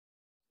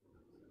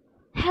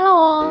Hello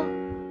all!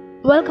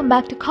 Welcome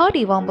back to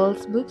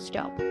Coddywomple's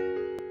Bookstop.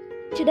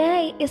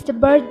 Today is the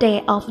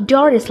birthday of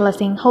Doris,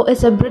 who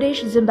is a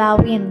British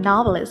Zimbabwean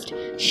novelist,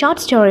 short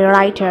story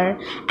writer,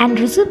 and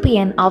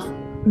recipient of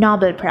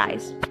Nobel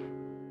Prize.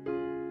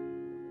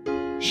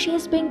 She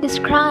is being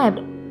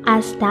described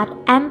as that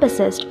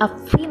emphasis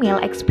of female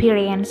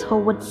experience who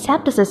with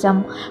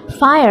skepticism,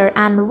 fire,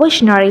 and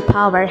visionary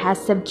power has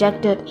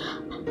subjected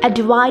a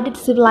divided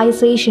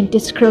civilization to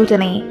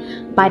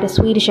scrutiny by the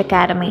Swedish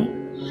Academy.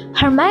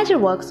 Her major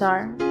works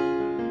are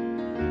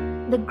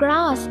The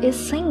Grass is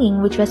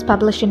Singing, which was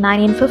published in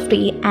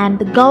 1950, and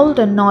The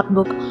Golden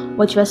Notebook,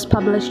 which was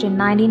published in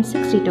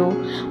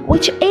 1962,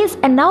 which is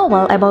a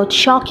novel about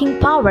shocking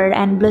power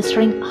and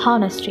blistering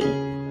honesty.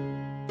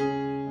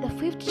 The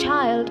Fifth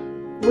Child,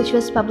 which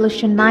was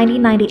published in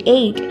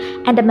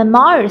 1998, and The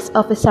Memoirs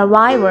of a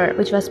Survivor,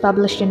 which was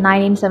published in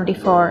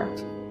 1974.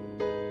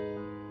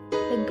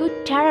 The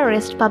Good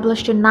Terrorist,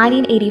 published in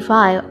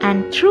 1985,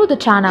 and Through the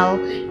Tunnel,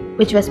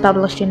 which was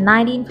published in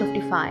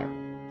 1955.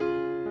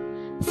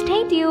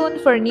 Stay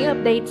tuned for new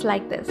updates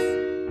like this.